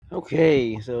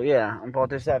Okay, so yeah, I'm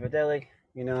Walter Sapodelic.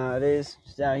 You know how it is,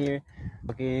 just out here.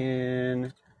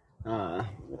 Fucking, I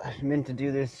meant to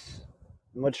do this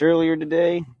much earlier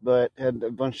today, but had a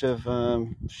bunch of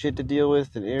shit to deal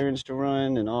with and errands to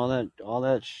run and all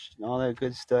that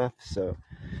good stuff. So,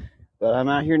 but I'm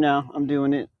out here now. I'm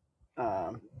doing it.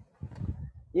 Um,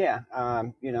 yeah,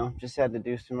 just had to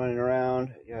do some running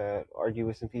around, argue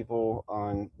with some people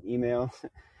on email.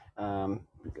 Um,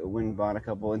 Went and bought a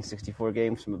couple N64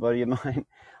 games from a buddy of mine.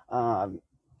 Um,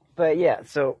 but yeah,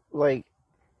 so like,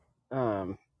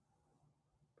 um,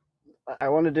 I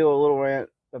want to do a little rant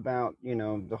about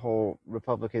the whole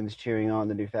Republicans cheering on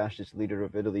the new fascist leader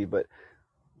of Italy. But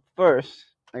first,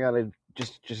 I gotta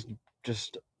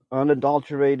just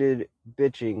unadulterated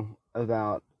bitching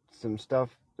about some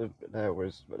stuff that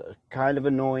was kind of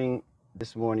annoying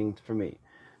this morning for me.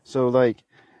 So like,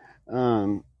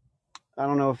 um, I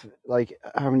don't know if like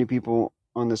how many people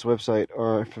on this website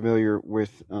are familiar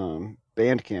with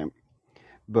Bandcamp,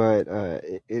 but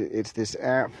it's this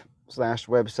app slash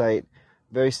website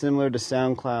very similar to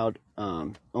SoundCloud,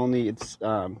 only it's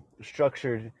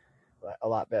structured a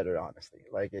lot better, honestly.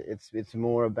 Like it's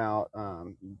more about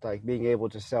like being able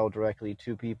to sell directly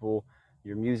to people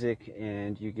your music,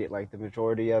 and you get like the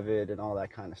majority of it and all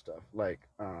that kind of stuff. Like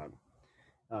um,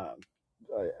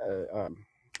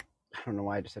 I don't know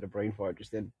why I just had a brain fart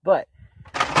just then, but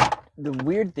the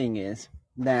weird thing is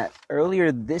that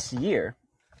earlier this year,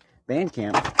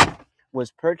 Bandcamp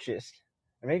was purchased,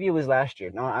 or maybe it was last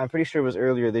year. No, I'm pretty sure it was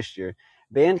earlier this year.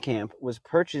 Bandcamp was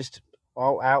purchased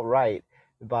all outright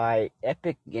by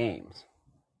Epic Games,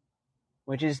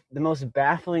 which is the most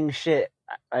baffling shit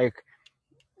I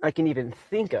can even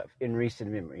think of in recent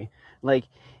memory. Like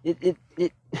it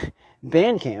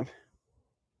Bandcamp,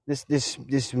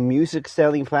 this music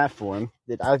selling platform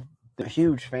that I've been a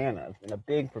huge fan of and a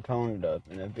big proponent of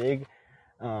and a big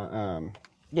uh, um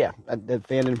a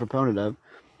fan and proponent of,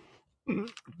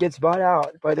 gets bought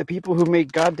out by the people who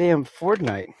make goddamn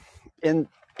Fortnite. And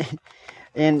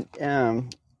and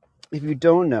if you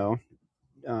don't know,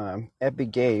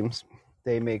 Epic Games,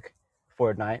 they make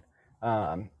Fortnite.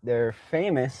 They're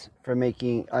famous for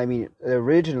making. I mean,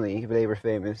 originally they were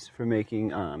famous for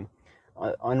making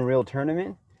Unreal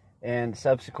Tournament, and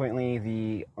subsequently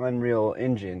the Unreal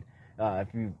Engine.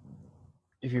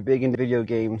 If you're big into video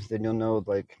games, then you'll know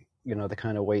like the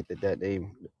kind of weight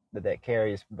that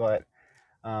carries. But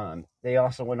they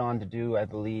also went on to do, I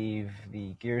believe,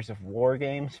 the Gears of War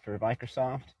games for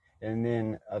Microsoft, and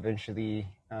then eventually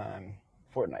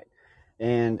Fortnite.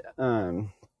 And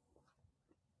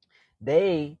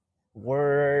they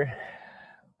were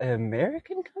an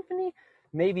American company,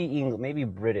 maybe English, maybe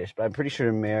British, but I'm pretty sure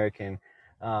American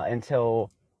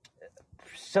until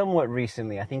somewhat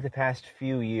recently. I think the past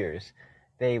few years,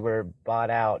 they were bought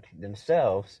out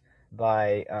themselves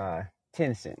by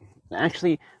Tencent.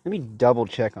 Actually, let me double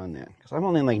check on that because I'm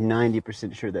only like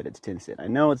 90% sure that it's Tencent. I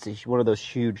know it's one of those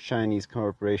huge Chinese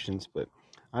corporations, but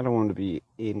I don't want to be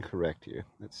incorrect here.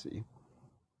 Let's see.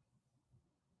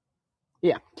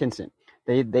 Yeah, Tencent.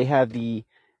 They have the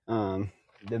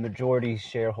majority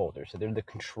shareholder, so they're the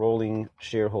controlling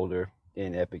shareholder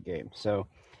in Epic Games. So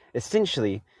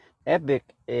essentially, Epic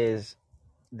is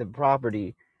the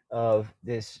property of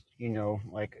this,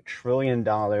 like $1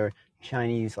 trillion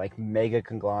Chinese like mega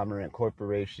conglomerate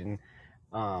corporation.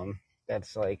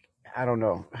 That's like, I don't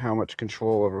know how much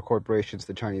control over corporations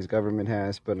the Chinese government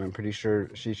has, but I'm pretty sure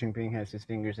Xi Jinping has his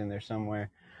fingers in there somewhere.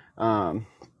 Um,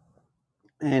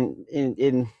 and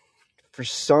in for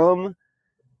some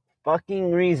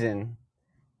fucking reason,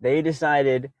 they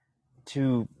decided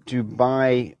to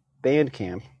buy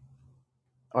Bandcamp,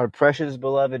 our precious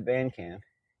beloved Bandcamp,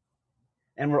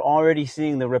 and we're already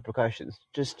seeing the repercussions.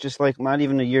 Just like not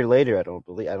even a year later, I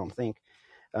don't think.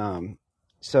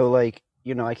 So like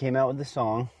I came out with the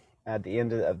song at the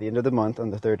end of the month on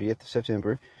the 30th of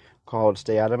September, called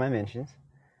 "Stay Out of My Mentions."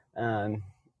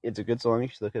 It's a good song. You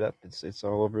should look it up. It's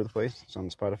all over the place. It's on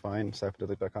Spotify and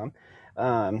psychedelic.com.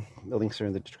 The links are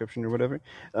in the description or whatever.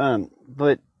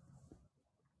 But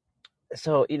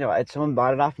so someone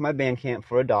bought it off my Bandcamp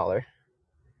for $1,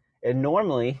 and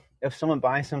normally if someone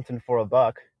buys something for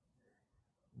 $1,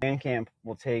 Bandcamp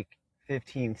will take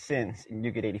 15 cents and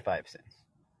you get 85 cents,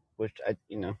 which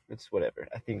it's whatever.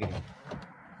 I think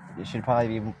it should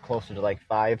probably be closer to like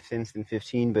 5 cents than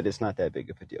 15, but it's not that big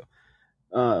of a deal.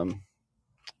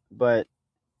 But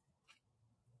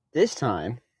this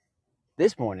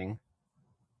morning,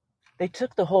 they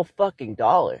took the whole fucking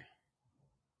 $1.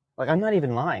 Like, I'm not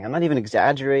even lying. I'm not even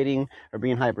exaggerating or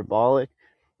being hyperbolic.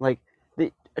 Like,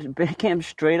 the Bandcamp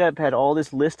straight up had all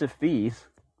this list of fees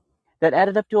that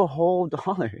added up to a whole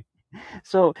 $1.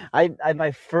 So I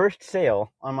my first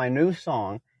sale on my new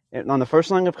song, on the first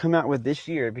song I've come out with this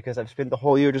year, because I've spent the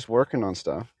whole year just working on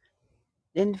stuff,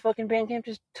 and fucking Bandcamp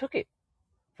just took it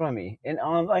from me, and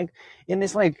like in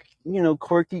this like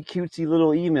quirky cutesy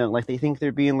little email, like they think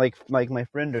they're being like my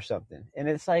friend or something, and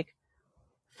it's like,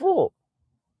 fool,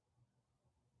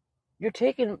 you're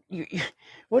taking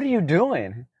what are you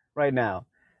doing right now?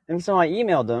 And so I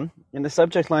emailed them, and the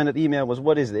subject line of the email was,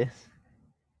 "What is this?"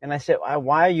 And I said,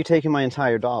 "Why are you taking my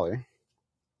entire dollar?"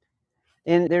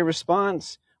 And their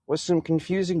response was some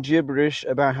confusing gibberish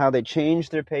about how they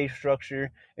changed their pay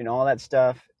structure and all that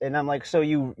stuff. And I'm like, so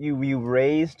you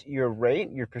raised your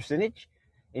rate, your percentage,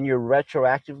 and you're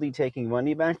retroactively taking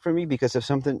money back from me because of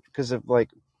something, because of like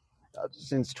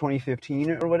since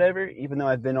 2015 or whatever, even though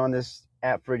I've been on this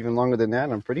app for even longer than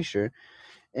that, I'm pretty sure.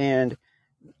 And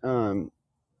I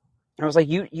was like,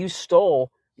 you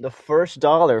stole the first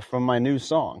dollar from my new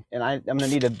song, and I'm gonna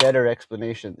need a better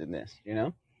explanation than this,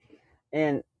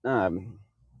 And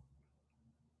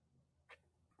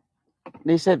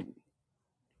they said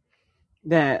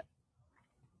that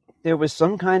there was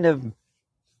some kind of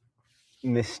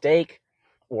mistake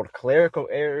or clerical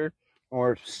error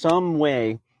or some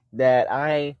way that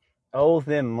I owe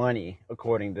them money,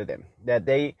 according to them. That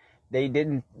they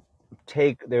didn't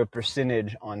take their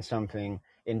percentage on something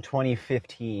in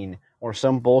 2015 or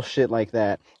some bullshit like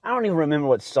that. I don't even remember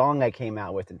what song I came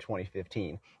out with in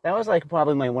 2015. That was like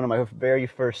probably one of my very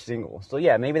first singles. So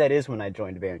yeah, maybe that is when I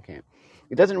joined Bandcamp.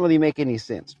 It doesn't really make any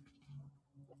sense.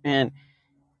 And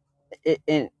it,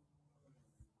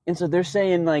 and so they're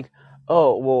saying like,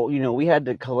 oh, well, we had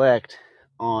to collect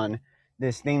on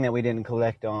this thing that we didn't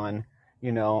collect on,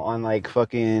 on like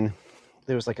fucking,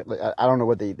 there was like, I don't know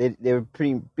what they were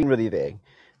being really vague.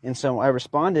 And so I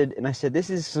responded and I said, this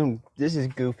is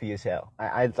goofy as hell.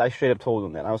 I straight up told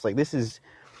them that. I was like, this is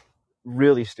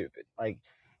really stupid. Like,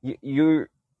 you're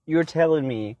telling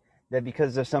me that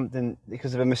because of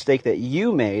a mistake that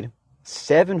you made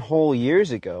 7 whole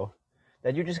years ago,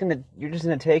 that you're just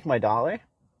gonna take my dollar?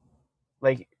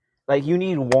 Like, you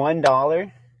need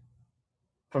 $1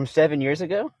 from 7 years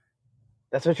ago?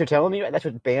 That's what you're telling me, right? That's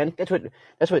what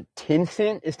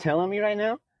Tencent is telling me right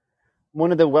now.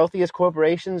 One of the wealthiest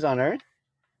corporations on earth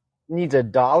needs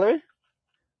 $1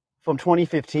 from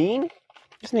 2015.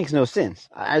 This makes no sense.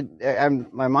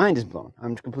 My mind is blown.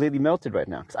 I'm completely melted right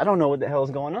now because I don't know what the hell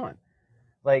is going on.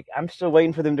 Like, I'm still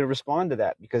waiting for them to respond to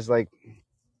that because, like,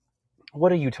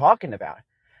 what are you talking about?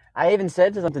 I even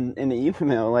said something in the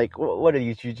email, like, what are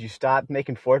you, did you stop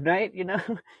making Fortnite,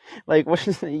 Like,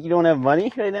 you don't have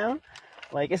money right now?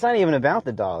 Like, it's not even about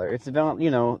the dollar. It's about,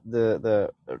 the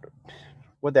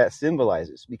what that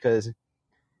symbolizes. Because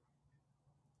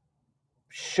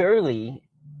surely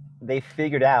they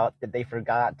figured out that they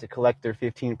forgot to collect their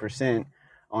 15%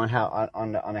 on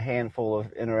on a handful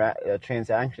of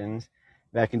transactions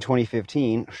back in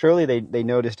 2015. Surely they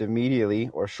noticed immediately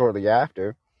or shortly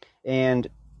after. And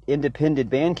independent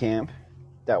Bandcamp,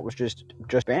 that was just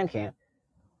Bandcamp,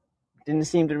 didn't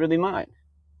seem to really mind.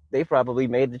 They probably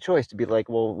made the choice to be like,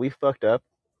 well, we fucked up.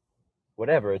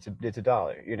 Whatever, it's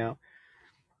 $1.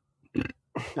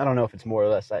 I don't know if it's more or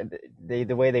less.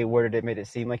 The way they worded it made it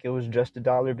seem like it was just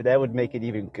 $1, but that would make it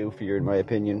even goofier in my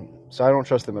opinion. So I don't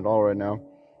trust them at all right now.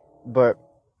 But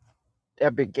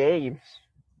Epic Games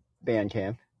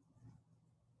Bandcamp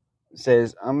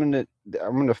says I'm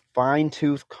gonna fine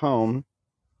tooth comb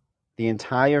the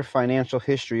entire financial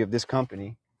history of this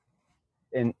company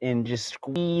and just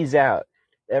squeeze out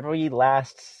every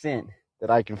last cent that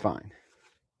I can find.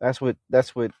 That's what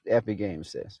Epic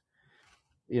Games says.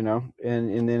 And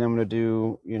then I'm gonna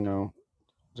do,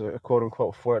 the quote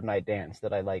unquote Fortnite dance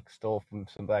that I like stole from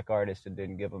some black artists and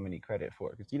didn't give them any credit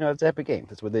for, because it's Epic Games.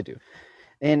 That's what they do.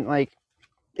 And like,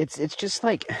 it's just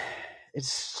like,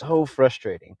 it's so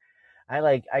frustrating.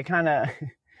 I kind of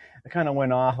I kind of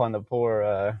went off on the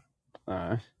poor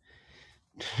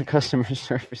customer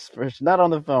service person, not on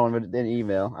the phone, but in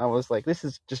email. I was like, this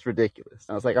is just ridiculous.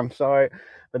 I was like, I'm sorry,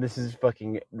 but this is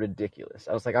fucking ridiculous.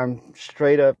 I was like, I'm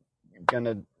straight up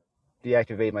gonna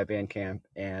deactivate my Bandcamp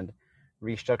and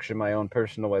restructure my own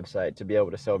personal website to be able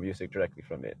to sell music directly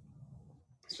from it.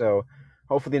 So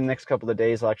hopefully in the next couple of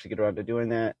days I'll actually get around to doing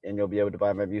that, and you'll be able to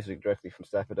buy my music directly from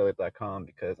staffadelic.com,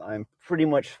 because I'm pretty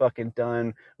much fucking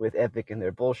done with Epic and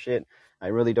their bullshit. I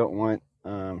really don't want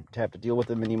to have to deal with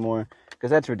them anymore,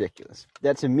 because that's ridiculous.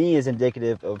 That to me is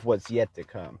indicative of what's yet to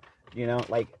come.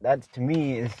 Like, that to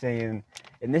me is saying,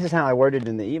 and this is how I worded it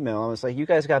in the email, I was like, you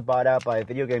guys got bought out by a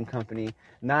video game company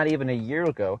not even a year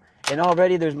ago, and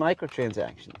already there's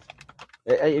microtransactions.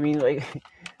 I mean, like,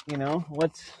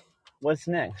 what's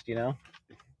next,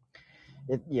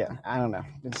 yeah, I don't know.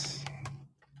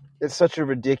 It's such a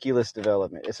ridiculous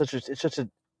development. It's such a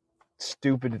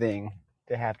stupid thing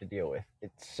to have to deal with.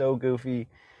 It's so goofy,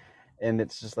 and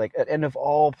it's just like, and of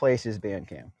all places,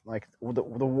 Bandcamp, like the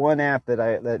one app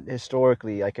that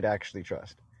historically I could actually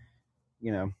trust,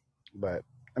 you know. But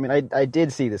I mean, I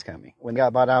did see this coming when it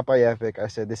got bought out by Epic. I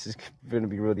said this is going to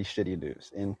be really shitty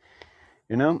news, and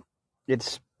you know,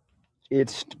 it's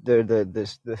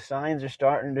the signs are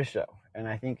starting to show, and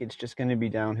I think it's just going to be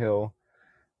downhill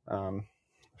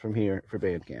from here for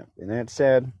Bandcamp, and that's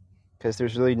sad because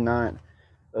there's really not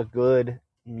a good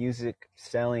music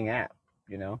selling app,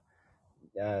 you know.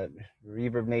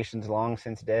 Reverb Nation's long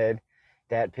since dead.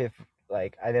 Dat Piff,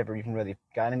 like I never even really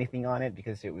got anything on it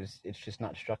because it's just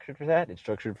not structured for that. It's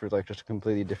structured for like just a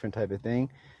completely different type of thing.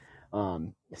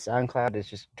 SoundCloud is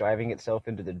just driving itself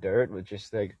into the dirt with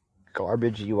just like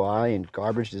garbage UI and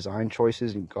garbage design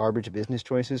choices and garbage business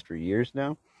choices for years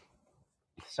now.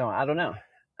 So I don't know.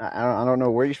 I don't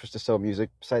know where you're supposed to sell music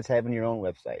besides having your own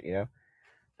website, you know.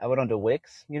 I went onto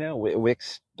Wix, you know,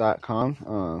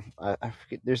 Wix.com. I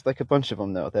forget, there's like a bunch of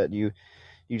them though that you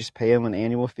just pay them an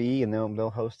annual fee and they'll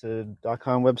host a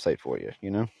 .com website for you, you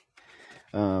know.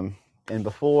 And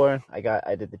before I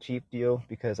did the cheap deal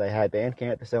because I had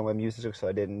Bandcamp to sell my music, so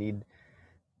I didn't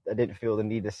feel the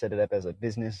need to set it up as a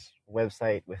business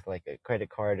website with like a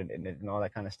credit card and all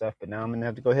that kind of stuff. But now I'm gonna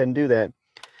have to go ahead and do that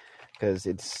because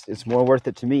it's more worth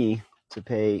it to me to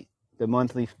pay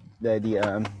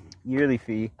the yearly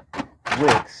fee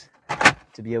Wix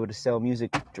to be able to sell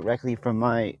music directly from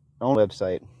my own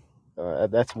website.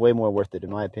 That's way more worth it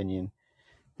in my opinion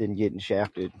than getting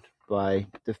shafted by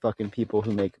the fucking people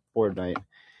who make Fortnite.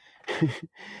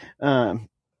 And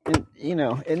you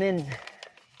know, and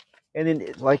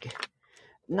then like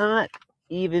not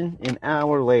even an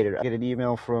hour later, I get an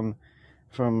email from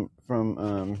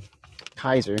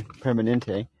Kaiser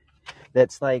Permanente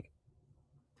that's like,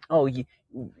 oh,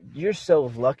 you're so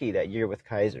lucky that you're with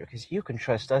Kaiser because you can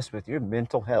trust us with your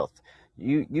mental health.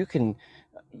 You can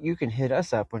hit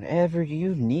us up whenever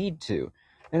you need to.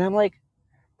 And I'm like,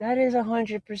 that is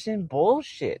 100%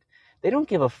 bullshit. They don't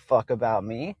give a fuck about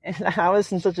me. And I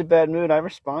was in such a bad mood. I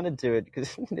responded to it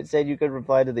because it said you could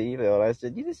reply to the email. And I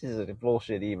said, this is a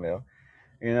bullshit email.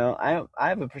 You know, I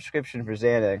have a prescription for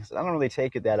Xanax. I don't really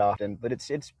take it that often, but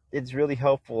it's really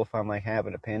helpful if I'm like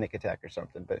having a panic attack or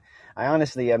something. But I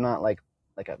honestly am not like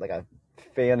a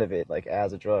fan of it like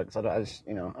as a drug. So I just,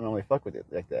 you know, I don't really fuck with it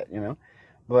like that, you know.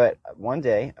 But one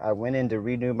day I went in to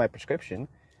renew my prescription,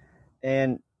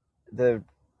 and the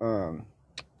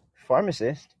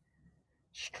pharmacist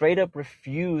straight up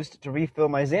refused to refill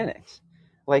my Xanax,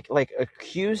 like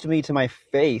accused me to my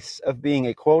face of being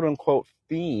a quote unquote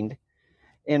fiend,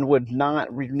 and would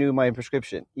not renew my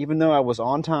prescription, even though I was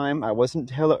on time. I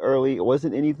wasn't hella early. It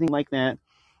wasn't anything like that.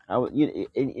 I was, you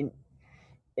know,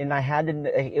 and I had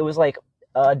to. It was like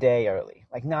a day early,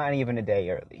 like not even a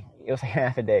day early. It was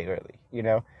half a day early. You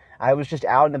know, I was just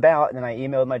out and about, and then I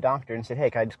emailed my doctor and said, "Hey,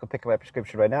 can I just go pick up my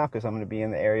prescription right now because I'm going to be in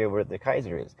the area where the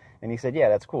Kaiser is?" And he said, "Yeah,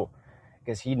 that's cool,"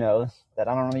 because he knows that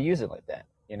I don't really use it like that.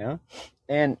 You know,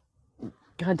 and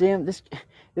goddamn, this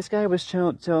guy was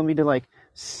telling me to like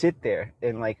sit there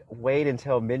and like wait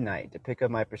until midnight to pick up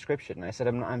my prescription. And I said,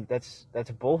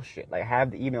 that's bullshit. Like, I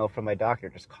have the email from my doctor.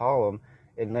 Just call him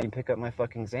and let him pick up my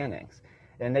fucking Xanax.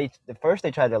 And first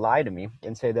they tried to lie to me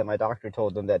and say that my doctor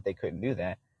told them that they couldn't do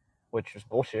that, which was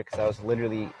bullshit because I was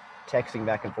literally texting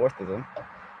back and forth with them.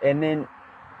 And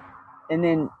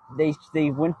then they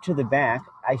went to the back,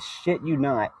 I shit you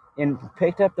not, and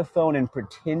picked up the phone and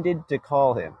pretended to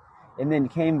call him, and then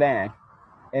came back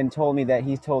and told me that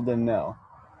he told them no.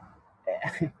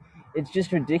 It's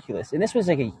just ridiculous. And this was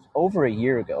like over a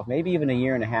year ago, maybe even a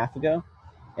year and a half ago.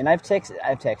 And I've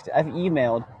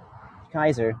emailed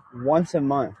Kaiser once a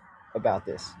month about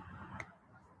this.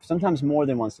 Sometimes more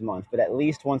than once a month, but at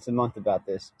least once a month about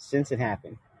this since it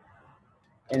happened.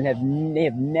 And they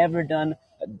have never done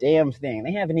a damn thing.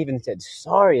 They haven't even said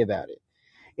sorry about it.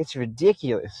 It's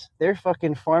ridiculous. They're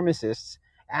fucking pharmacists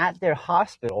at their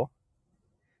hospital,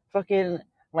 fucking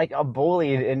like a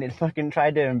bully, and it fucking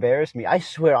tried to embarrass me. I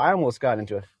swear I almost got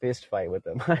into a fist fight with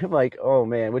them. I'm like, oh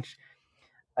man, which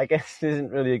I guess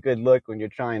isn't really a good look when you're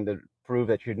trying to prove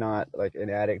that you're not like an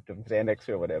addict of Xanax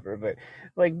or whatever. But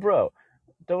like, bro,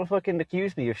 don't fucking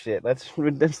accuse me of shit.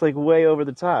 That's like way over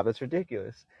the top. That's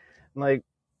ridiculous. Like,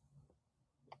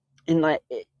 and like,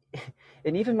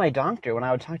 and even my doctor, when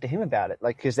I would talk to him about it,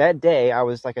 like, because that day I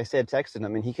was, like I said, texting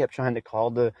him, and he kept trying to call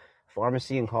the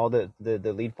pharmacy and call the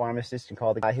lead pharmacist and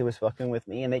call the guy who was fucking with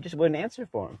me, and they just wouldn't answer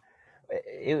for him.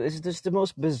 It was just the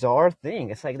most bizarre thing.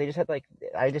 It's like they just had like,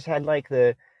 I just had like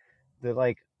the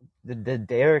like the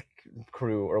Derek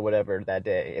crew or whatever that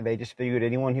day, and they just figured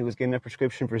anyone who was getting a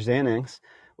prescription for Xanax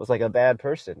was like a bad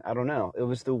person. I don't know. It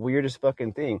was the weirdest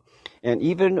fucking thing. And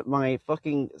even my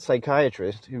fucking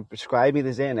psychiatrist who prescribed me the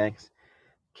Xanax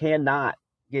cannot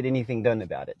get anything done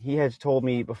about it. He has told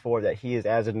me before that he is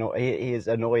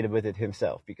annoyed with it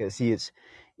himself because he has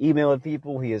emailed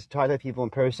people, he has talked to people in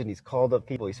person, he's called up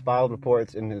people, he's filed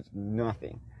reports, and there's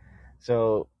nothing.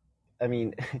 So, I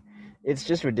mean, it's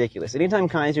just ridiculous. Anytime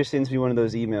Kaiser sends me one of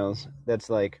those emails that's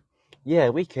like, "Yeah,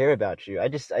 we care about you," I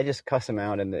just cuss him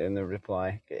out in the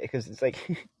reply because it's like,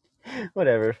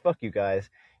 whatever, fuck you guys.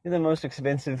 You're the most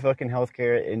expensive fucking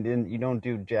healthcare, and then you don't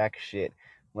do jack shit.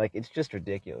 Like, it's just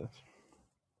ridiculous.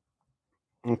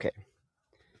 Okay,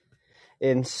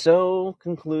 and so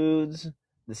concludes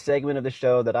the segment of the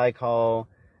show that I call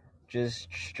just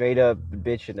straight up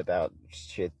bitching about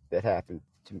shit that happened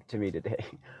to me today.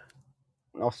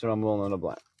 Also, I'm rolling a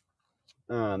blunt.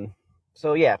 Um,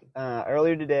 so yeah,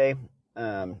 earlier today,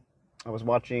 I was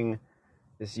watching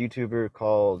this YouTuber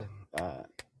called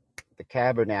the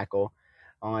Cabernacle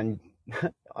on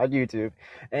on YouTube,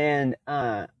 and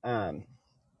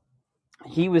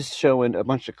he was showing a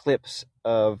bunch of clips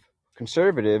of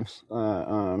conservatives,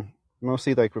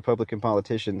 mostly like Republican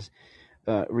politicians,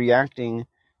 reacting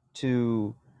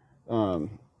to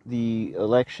the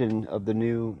election of the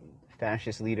new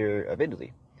fascist leader of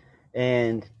Italy,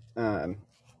 and um,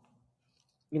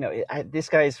 this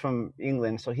guy is from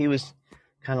England, so he was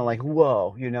kind of like,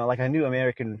 whoa, like I knew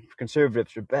American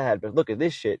conservatives were bad, but look at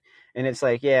this shit. And it's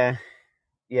like, yeah,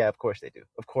 yeah, of course they do.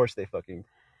 Of course they fucking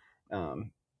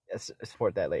um,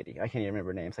 support that lady. I can't even remember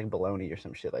her name. It's like Baloney or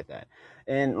some shit like that.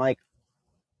 And like,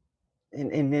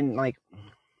 and then like,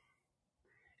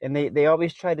 and they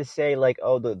always try to say like,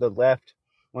 oh, the left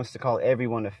wants to call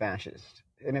everyone a fascist,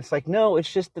 and it's like, no,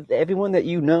 it's just that everyone that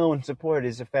you know and support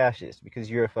is a fascist because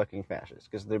you're a fucking fascist,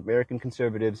 because the American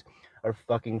conservatives are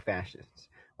fucking fascists,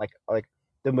 like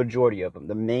the majority of them.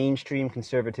 The mainstream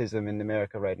conservatism in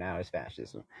America right now is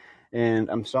fascism, and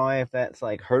I'm sorry if that's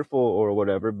like hurtful or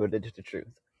whatever, but it's the truth.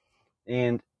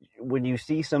 And when you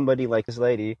see somebody like this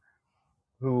lady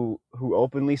who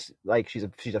openly, like, she's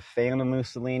a fan of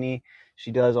Mussolini.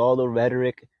 She does all the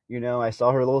rhetoric. I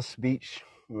saw her little speech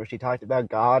where she talked about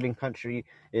God and country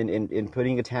in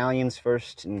putting Italians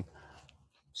first, and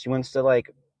she wants to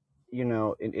like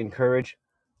encourage.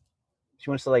 She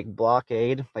wants to like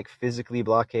blockade, like physically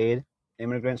blockade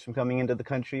immigrants from coming into the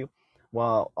country,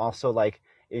 while also like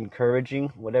encouraging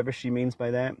whatever she means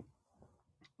by that,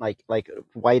 like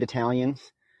white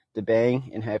Italians to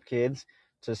bang and have kids,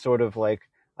 to sort of like,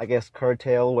 I guess,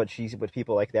 curtail what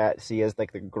people like that see as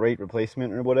like the great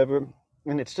replacement or whatever.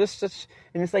 And it's just such,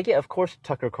 and it's like, yeah, of course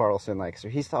Tucker Carlson likes her.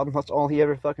 That's all he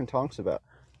ever fucking talks about.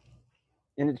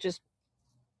 And it's just,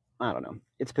 I don't know.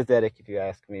 It's pathetic if you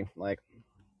ask me. Like,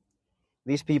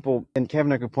 these people, and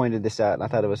Kevin Tucker pointed this out, and I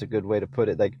thought it was a good way to put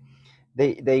it. Like,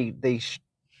 they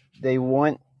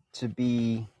want to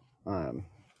be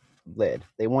led.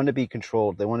 They want to be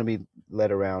controlled. They want to be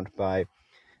led around by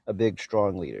a big,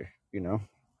 strong leader.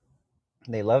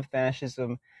 They love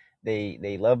fascism.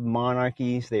 They love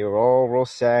monarchies. They were all real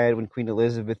sad when Queen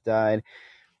Elizabeth died,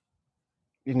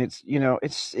 and it's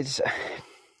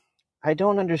I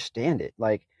don't understand it.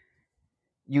 Like,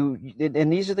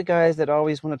 and these are the guys that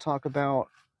always want to talk about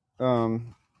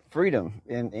freedom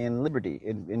and liberty,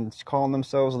 and calling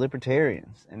themselves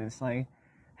libertarians. And it's like,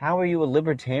 how are you a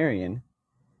libertarian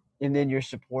and then you're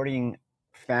supporting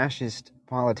fascist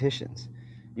politicians?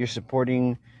 You're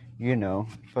supporting,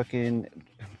 fucking,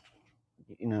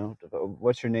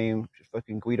 what's her name?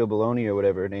 Fucking Guido Bologna or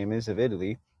whatever her name is, of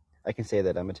Italy. I can say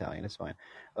that, I'm Italian. It's fine.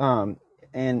 Um,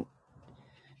 and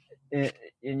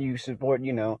and you support,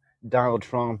 Donald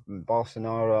Trump and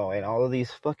Bolsonaro and all of these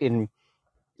fucking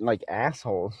like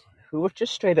assholes who are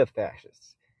just straight up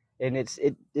fascists. And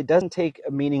it doesn't take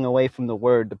a meaning away from the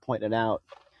word to point it out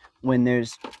when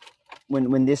there's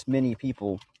when this many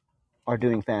people are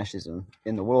doing fascism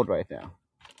in the world right now.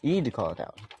 You need to call it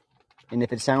out. And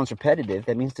if it sounds repetitive,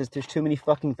 that means there's too many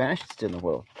fucking fascists in the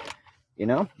world.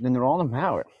 Then they're all in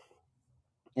power.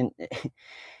 And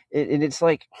it's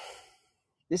like,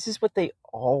 this is what they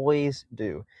always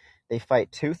do. They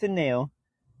fight tooth and nail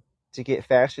to get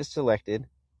fascists elected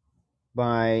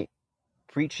by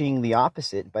preaching the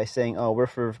opposite, by saying, "Oh, we're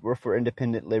for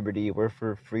independent liberty, we're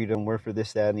for freedom, we're for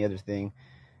this, that, and the other thing,"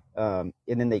 and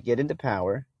then they get into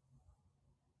power,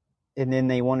 and then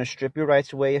they want to strip your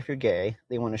rights away if you're gay.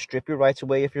 They want to strip your rights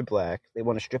away if you're black. They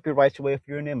want to strip your rights away if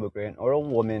you're an immigrant or a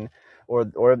woman or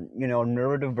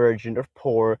neurodivergent or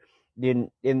poor.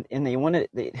 And they want to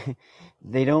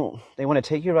they want to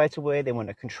take your rights away. They want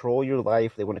to control your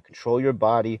life. They want to control your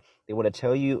body. They want to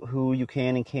tell you who you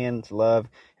can and can't love,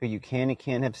 who you can and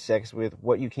can't have sex with,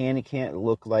 what you can and can't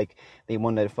look like. They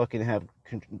want to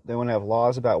they want to have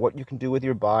laws about what you can do with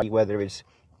your body, whether it's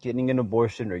getting an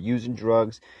abortion or using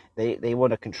drugs. They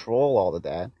want to control all of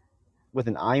that with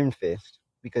an iron fist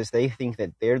because they think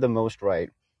that they're the most right,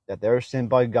 that they're sent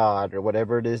by God or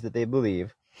whatever it is that they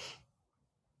believe,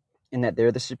 and that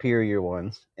they're the superior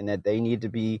ones, and that they need to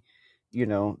be,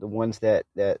 the ones that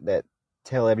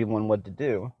tell everyone what to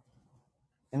do.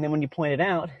 And then when you point it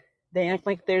out, they act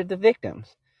like they're the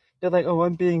victims. They're like, "Oh,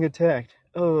 I'm being attacked.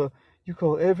 Oh, you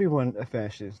call everyone a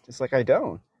fascist." It's like, I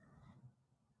don't.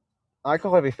 I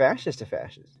call every fascist a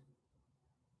fascist.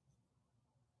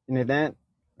 And if that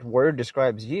word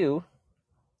describes you,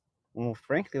 well,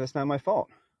 frankly, that's not my fault.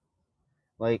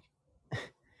 Like,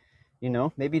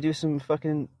 maybe do some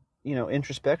fucking,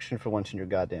 introspection for once in your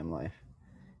goddamn life.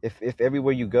 If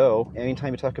everywhere you go,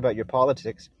 anytime you talk about your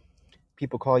politics,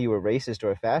 people call you a racist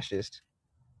or a fascist,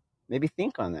 maybe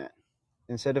think on that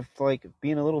instead of like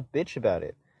being a little bitch about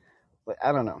it. But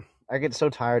I don't know. I get so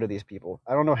tired of these people.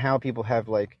 I don't know how people have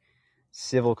like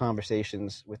civil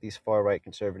conversations with these far right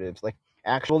conservatives. Like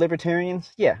actual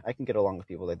libertarians, yeah, I can get along with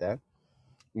people like that.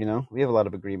 We have a lot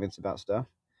of agreements about stuff.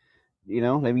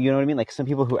 Maybe, you know what I mean? Like some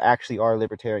people who actually are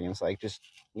libertarians, like just,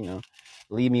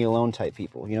 leave me alone type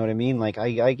people. You know what I mean? Like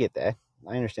I get that.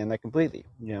 I understand that completely.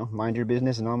 Mind your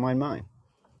business and I'll mind mine.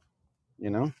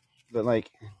 But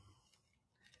like,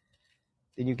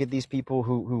 then you get these people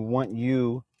who want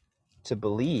you to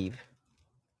believe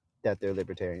that they're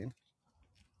libertarian,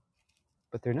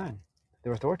 but they're not.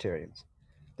 They're authoritarians.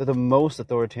 They're the most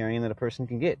authoritarian that a person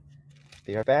can get.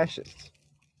 They are fascists.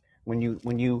 When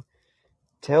you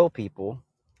tell people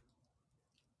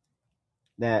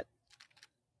that,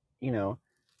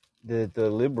 the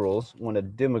liberals want a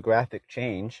demographic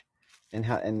change,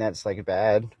 and that's like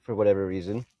bad for whatever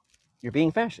reason, you're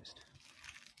being fascist.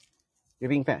 You're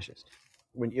being fascist.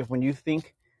 When you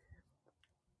think,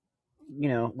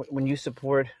 when you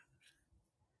support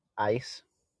ICE,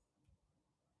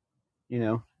 you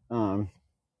know,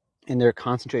 in their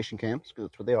concentration camps, because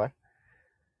that's what they are,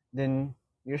 then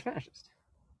you're a fascist.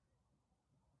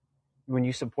 When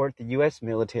you support the U.S.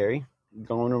 military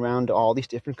going around to all these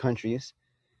different countries,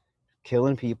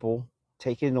 killing people,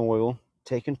 taking oil,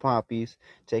 taking poppies,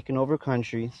 taking over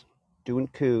countries, doing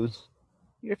coups,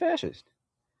 you're a fascist.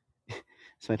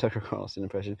 It's my Tucker Carlson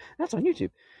impression. That's on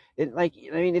YouTube.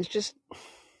 It's just,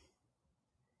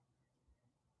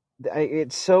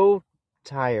 it's so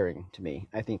tiring to me,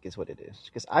 I think is what it is.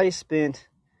 Because I spent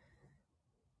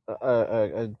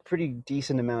a pretty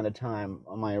decent amount of time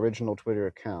on my original Twitter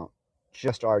account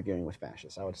just arguing with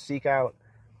fascists. I would seek out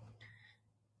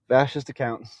fascist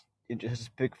accounts and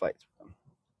just pick fights with them.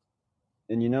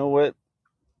 And you know what?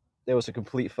 That was a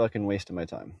complete fucking waste of my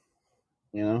time.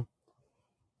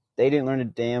 They didn't learn a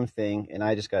damn thing, and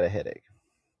I just got a headache.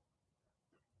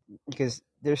 Because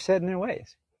they're set in their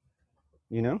ways.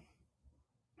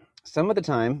 Some of the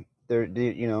time they're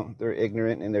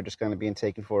ignorant and they're just kind of being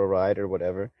taken for a ride or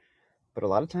whatever. But a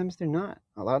lot of times they're not.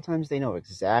 A lot of times they know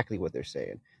exactly what they're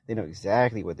saying. They know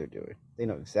exactly what they're doing. They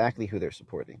know exactly who they're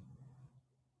supporting.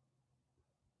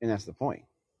 And that's the point.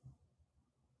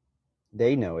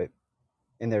 They know it,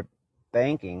 and they're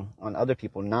banking on other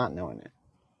people not knowing it.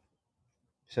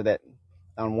 So that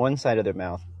on one side of their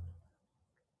mouth,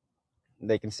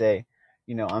 they can say,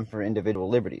 I'm for individual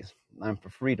liberties. I'm for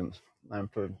freedoms. I'm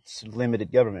for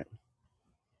limited government.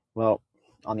 Well,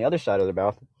 on the other side of their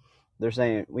mouth, they're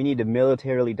saying we need to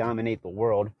militarily dominate the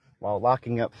world while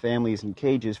locking up families in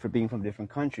cages for being from different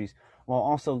countries, while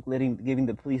also giving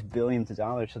the police billions of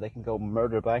dollars so they can go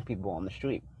murder black people on the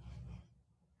street.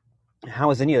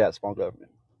 How is any of that small government?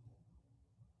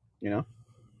 And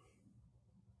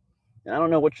I don't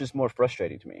know which is more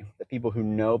frustrating to me: the people who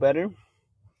know better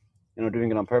and are doing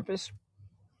it on purpose,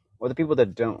 or the people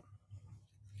that don't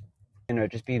and are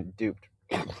just being duped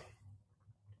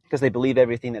because they believe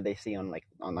everything that they see on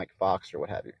Fox or what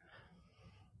have you.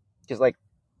 Because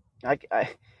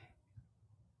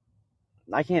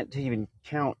I can't even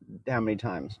count how many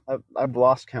times I've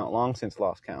lost count, long since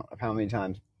lost count of how many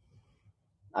times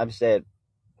I've said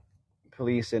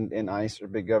police and ICE are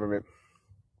big government,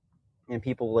 and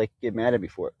people get mad at me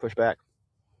for it, push back.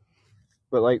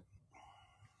 But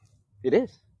it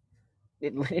is.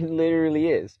 It literally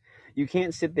is. You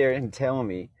can't sit there and tell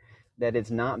me that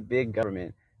it's not big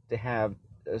government to have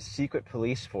a secret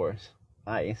police force,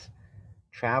 ICE,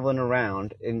 traveling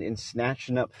around and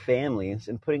snatching up families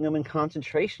and putting them in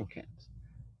concentration camps.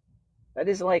 That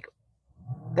is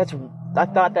I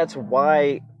thought that's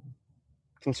why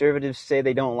conservatives say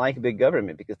they don't like big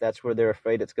government, because that's where they're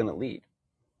afraid it's going to lead.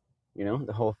 You know,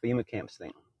 the whole FEMA camps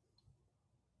thing.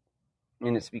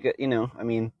 And it's because, I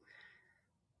mean,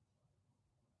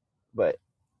 but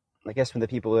I guess when the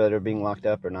people that are being locked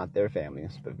up are not their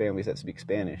families, but families that speak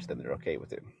Spanish, then they're okay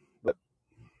with it. But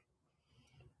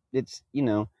it's,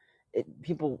 it,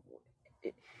 people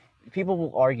it, people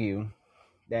will argue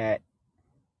that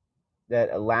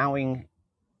allowing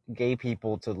gay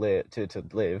people to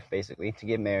live basically, to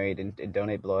get married and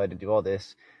donate blood and do all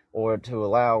this, or to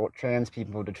allow trans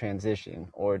people to transition,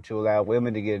 or to allow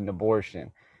women to get an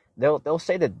abortion, they'll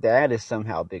say that is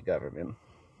somehow big government,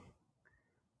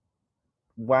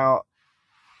 while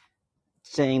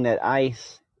saying that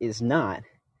ICE is not.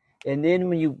 And then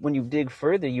when you dig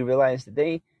further, you realize that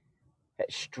they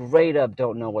straight up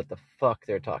don't know what the fuck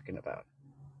they're talking about.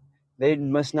 They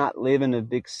must not live in a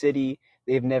big city.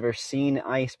 They've never seen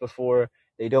ICE before.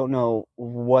 They don't know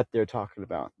what they're talking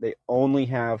about. They only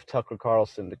have Tucker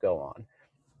Carlson to go on.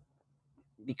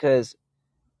 Because,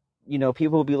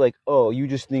 people will be like, oh, you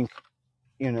just think,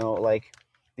 like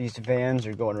these vans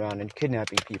are going around and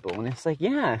kidnapping people. And it's like,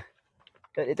 yeah,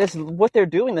 that's what they're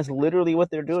doing. That's literally what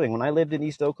they're doing. When I lived in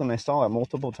East Oakland, I saw it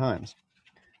multiple times.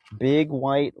 Big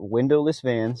white windowless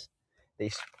vans. They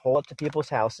pull up to people's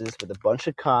houses with a bunch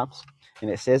of cops,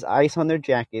 and it says ICE on their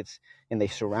jackets, and they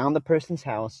surround the person's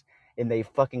house, and they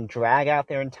fucking drag out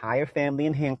their entire family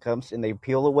in handcuffs, and they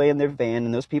peel away in their van,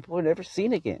 and those people are never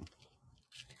seen again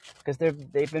because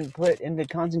they've been put into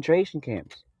concentration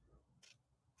camps.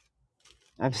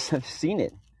 I've seen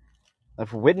it.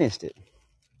 I've witnessed it.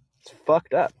 It's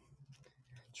fucked up.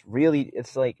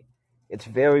 It's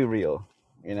very real,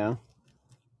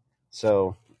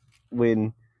 So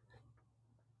when,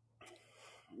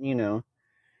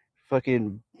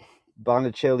 fucking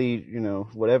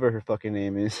Bonicelli, whatever her fucking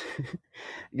name is,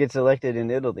 gets elected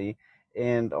in Italy,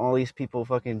 and all these people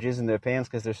fucking jizz in their pants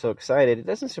because they're so excited, it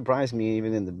doesn't surprise me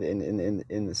even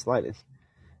in the slightest,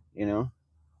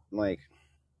 Like,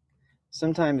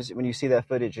 sometimes when you see that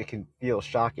footage, it can feel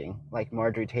shocking, like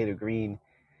Marjorie Taylor Greene,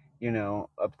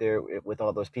 up there with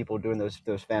all those people doing those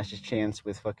fascist chants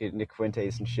with fucking Nick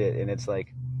Fuentes and shit, and it's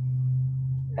like,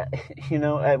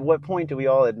 at what point do we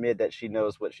all admit that she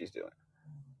knows what she's doing?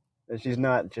 That she's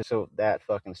not just so that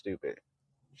fucking stupid.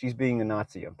 She's being a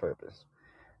Nazi on purpose.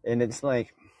 And it's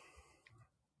like,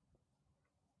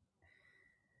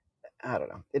 I don't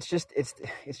know. It's just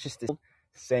the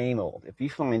same old. If you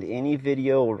find any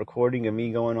video or recording of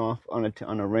me going off on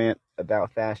a rant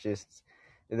about fascists,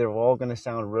 they're all going to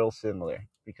sound real similar,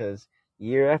 because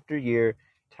year after year,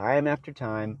 time after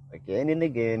time, again and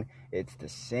again, it's the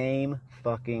same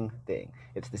fucking thing.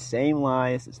 It's the same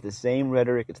lies, it's the same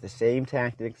rhetoric, it's the same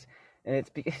tactics, and it's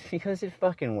because it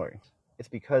fucking works. It's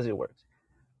because it works.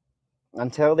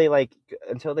 Until they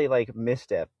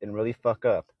misstep and really fuck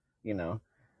up,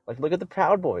 Like, look at the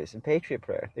Proud Boys and Patriot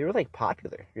Prayer. They were like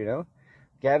popular,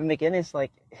 Gavin McInnes,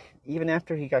 like, even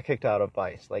after he got kicked out of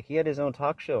Vice, like, he had his own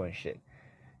talk show and shit,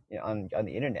 on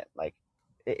the internet. Like,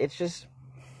 it's just,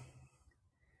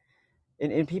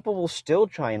 and people will still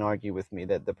try and argue with me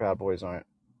that the Proud Boys aren't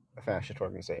a fascist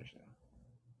organization.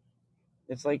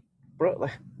 It's like, bro,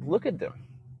 like, look at them.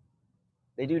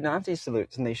 They do Nazi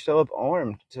salutes and they show up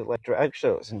armed to like drag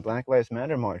shows and Black Lives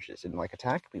Matter marches and like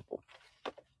attack people.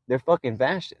 They're fucking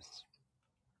fascists,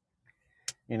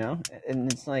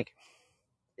 And it's like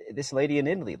this lady in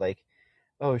Italy, like,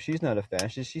 oh, she's not a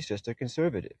fascist, she's just a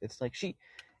conservative. It's like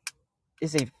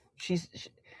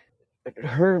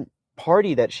her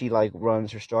party that she like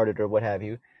runs or started or what have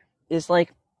you is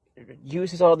like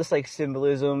uses all this like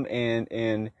symbolism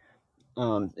and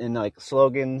like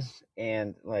slogans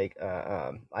and like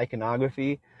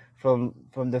iconography from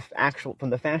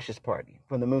the fascist party,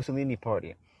 from the Mussolini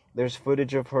party. There's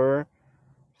footage of her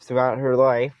throughout her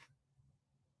life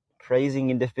praising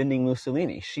and defending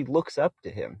Mussolini. She looks up to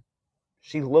him.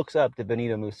 She looks up to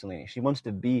Benito Mussolini. She wants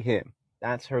to be him.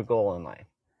 That's her goal in life,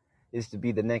 is to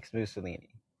be the next Mussolini.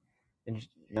 And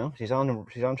she's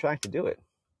on track to do it.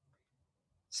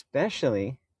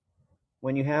 Especially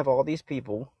when you have all these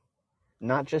people,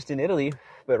 not just in Italy,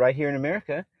 but right here in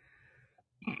America,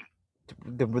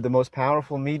 the most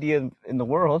powerful media in the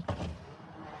world,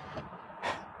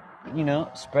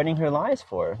 spreading her lies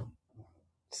for her,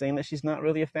 saying that she's not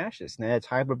really a fascist, and that it's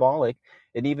hyperbolic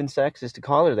and even sexist to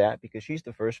call her that because she's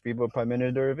the first female prime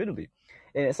minister of Italy.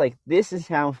 And it's like, this is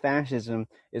how fascism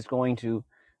is going to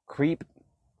creep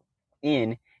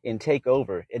in and take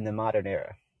over in the modern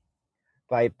era,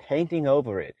 by painting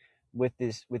over it with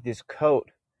this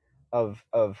coat of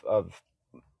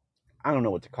I don't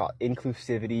know what to call it,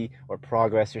 inclusivity or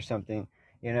progress or something.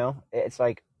 You know, it's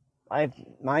like I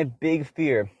my big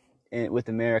fear with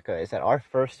America is that our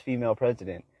first female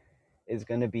president is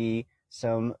going to be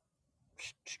some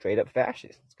straight up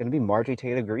fascist. It's going to be Marjorie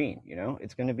Taylor Greene. You know,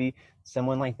 it's going to be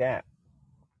someone like that.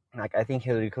 Like I think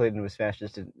Hillary Clinton was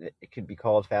fascist. It could be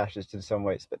called fascist in some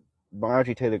ways, but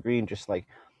Marjorie Taylor Greene just like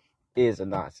is a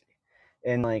Nazi,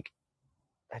 and like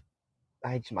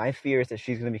my fear is that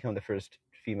she's going to become the first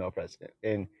female president,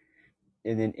 and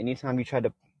then anytime you try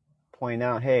to point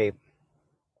out, hey,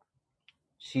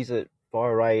 she's a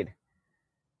far right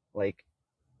like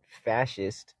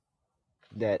fascist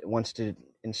that wants to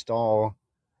install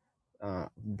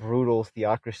brutal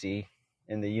theocracy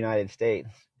in the United States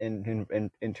and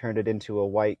turned it into a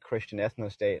white Christian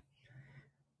ethno state,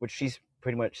 which she's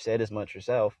pretty much said as much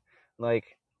herself.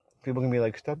 Like people can be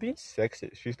like, stop being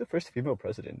sexist. She's the first female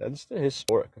president. That's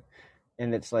historic.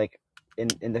 And it's like,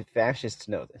 and the fascists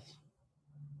know this.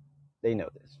 They know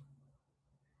this.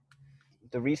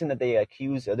 The reason that they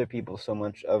accuse other people so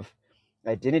much of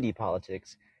identity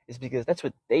politics is because that's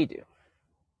what they do.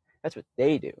 That's what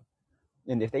they do.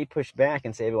 And if they push back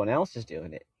and say everyone else is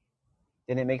doing it,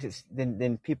 then it makes it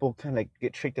then people kind of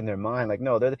get tricked in their mind like,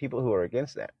 no, they're the people who are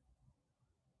against that.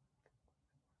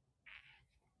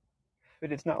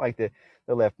 But it's not like the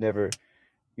left never,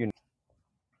 you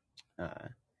know,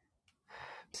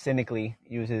 cynically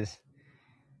uses,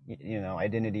 you know,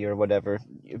 identity or whatever.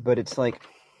 But it's like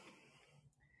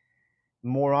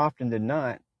more often than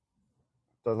not,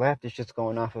 the left is just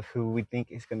going off of who we think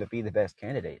is going to be the best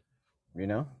candidate, you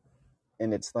know?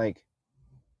 And it's like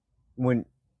when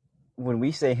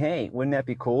we say, hey, wouldn't that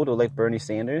be cool to elect Bernie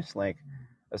Sanders, like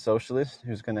a socialist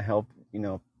who's going to help, you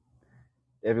know,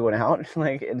 everyone out,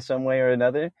 like in some way or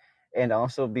another, and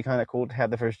also be kind of cool to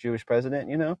have the first Jewish president,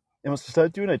 you know, and wants to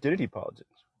start doing identity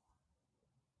politics.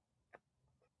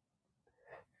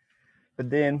 But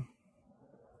then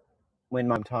when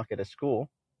mom talk at a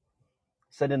school,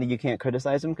 suddenly you can't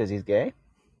criticize him because he's gay.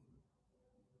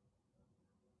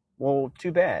 Well,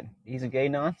 too bad. He's a gay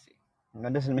Nazi.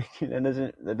 That doesn't make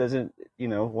that doesn't you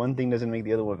know, one thing doesn't make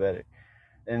the other one better.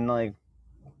 And like,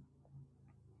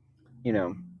 you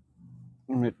know,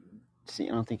 see,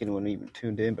 I don't think anyone even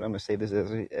tuned in, but I'm gonna save this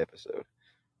as an episode,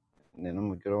 and then I'm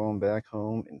gonna go on back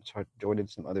home and start joining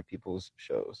some other people's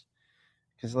shows,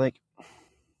 because like,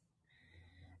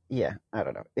 yeah, I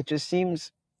don't know. It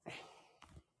seems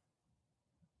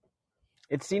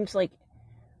like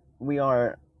we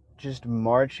are just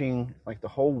marching, like the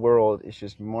whole world is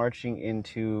just marching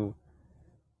into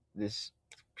this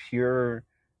pure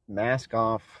mask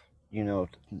off, you know,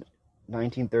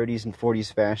 1930s and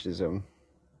 40s fascism,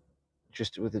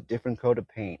 just with a different coat of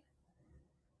paint.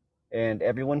 And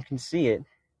everyone can see it,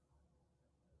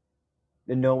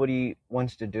 and nobody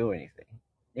wants to do anything.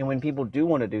 And when people do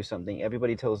want to do something,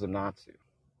 everybody tells them not to.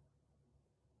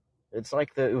 It's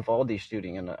like the Uvalde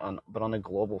shooting, but on a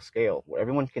global scale, where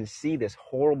everyone can see this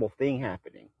horrible thing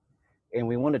happening, and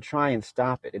we want to try and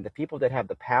stop it. And the people that have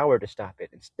the power to stop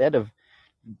it, instead of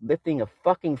lifting a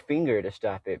fucking finger to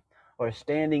stop it, are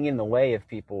standing in the way of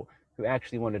people who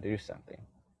actually want to do something.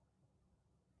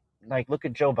 Like, look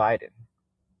at Joe Biden.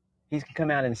 He can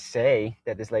come out and say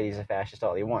that this lady's a fascist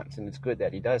all he wants, and it's good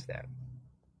that he does that.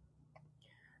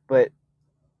 But,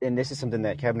 and this is something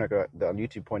that Kevin on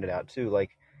YouTube pointed out too,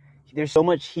 like, there's so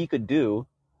much he could do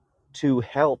to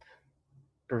help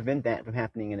prevent that from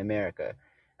happening in America.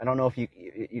 I don't know if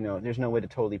you know, there's no way to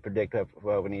totally predict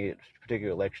when a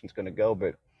particular election is going to go,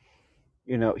 but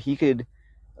you know, he could,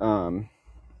 um,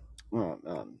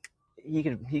 he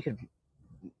could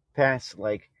pass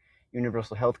like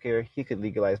universal health care. He could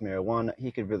legalize marijuana.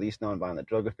 He could release nonviolent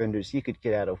drug offenders. He could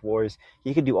get out of wars.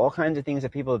 He could do all kinds of things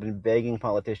that people have been begging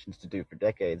politicians to do for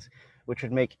decades, which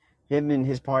would make him and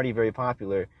his party very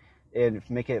popular and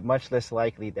make it much less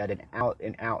likely that an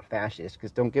out fascist, because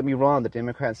don't get me wrong, the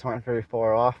Democrats aren't very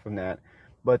far off from that,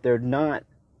 but they're not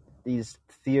these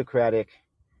theocratic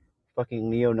fucking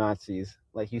neo-Nazis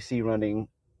like you see running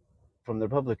from the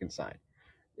Republican side.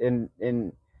 And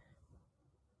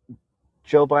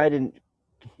Joe Biden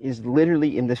is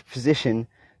literally in this position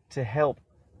to help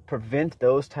prevent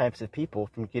those types of people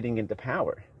from getting into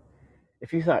power.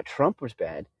 If you thought Trump was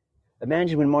bad,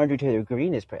 imagine when Marjorie Taylor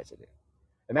Greene is president.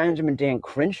 Imagine when Dan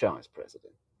Crenshaw is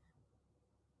president.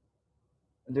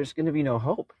 There's going to be no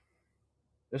hope.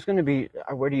 There's going to be,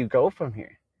 where do you go from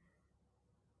here?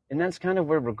 And that's kind of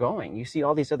where we're going. You see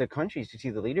all these other countries, you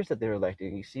see the leaders that they're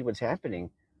electing, you see what's happening,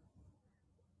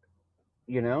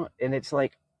 you know? And it's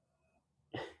like,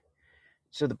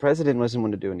 so the president doesn't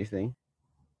want to do anything,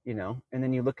 you know? And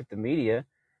then you look at the media,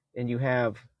 and you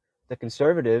have the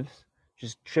conservatives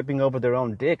just tripping over their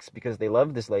own dicks because they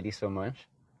love this lady so much.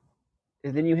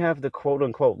 And then you have the quote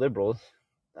unquote liberals.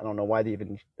 I don't know why they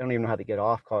don't even know how to get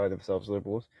off calling themselves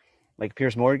liberals, like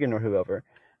Piers Morgan or whoever,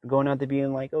 going out to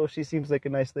being like, oh, she seems like a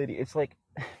nice lady. It's like,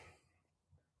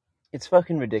 it's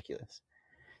fucking ridiculous.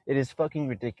 It is fucking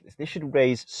ridiculous. This should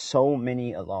raise so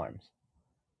many alarms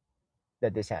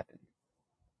that this happened,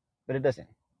 but it doesn't.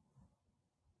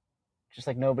 Just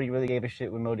like nobody really gave a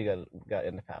shit when Modi got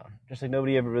into power. Just like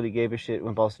nobody ever really gave a shit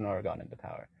when Bolsonaro got into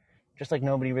power. Just like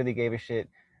nobody really gave a shit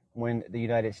when the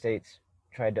United States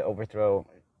tried to overthrow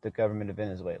the government of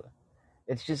Venezuela.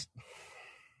 It's just,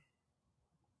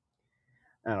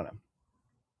 I don't know.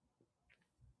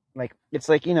 Like, it's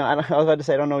like, I was about to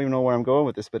say, I don't even know where I'm going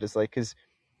with this, but it's like, because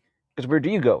where do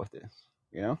you go with this?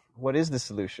 What is the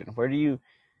solution?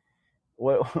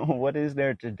 What is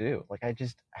there to do? Like, I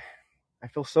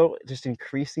feel so just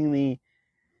increasingly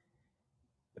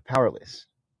powerless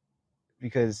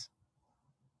because,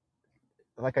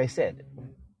 like I said,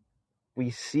 we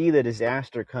see the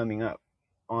disaster coming up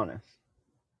on us,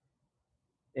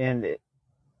 and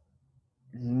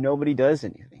nobody does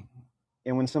anything.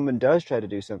 And when someone does try to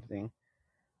do something,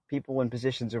 people in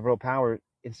positions of real power,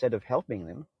 instead of helping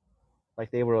them,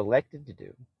 like they were elected to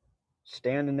do,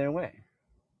 stand in their way.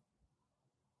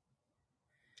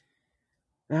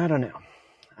 I don't know.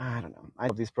 I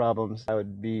have these problems. I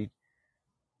would be,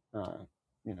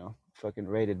 fucking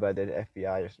raided by the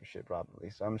FBI or some shit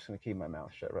probably. So I'm just gonna keep my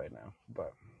mouth shut right now.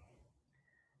 But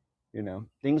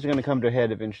things are gonna come to a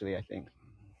head eventually, I think.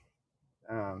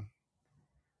 And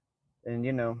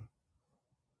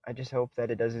I just hope that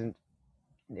it doesn't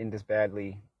end as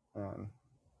badly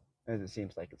as it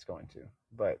seems like it's going to.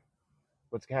 But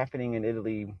what's happening in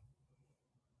Italy,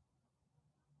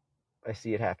 I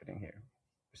see it happening here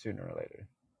sooner or later,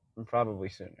 and probably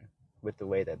sooner, with the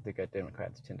way that the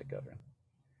Democrats tend to govern.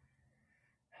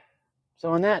 So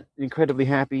on that incredibly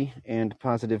happy and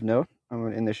positive note, I'm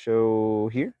going to end the show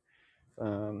here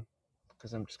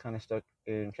because I'm just kind of stuck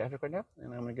in traffic right now,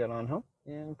 and I'm going to get on home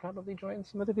and probably join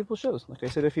some other people's shows, like I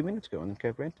said a few minutes ago, and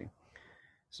kept ranting.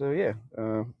 So yeah,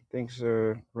 thanks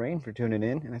Rain for tuning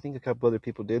in, and I think a couple other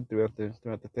people did throughout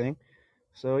the thing.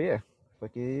 So yeah,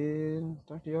 fucking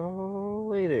talk to y'all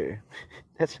later.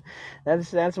 That's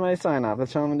my sign off.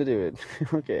 That's how I'm gonna do it.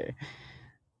 Okay.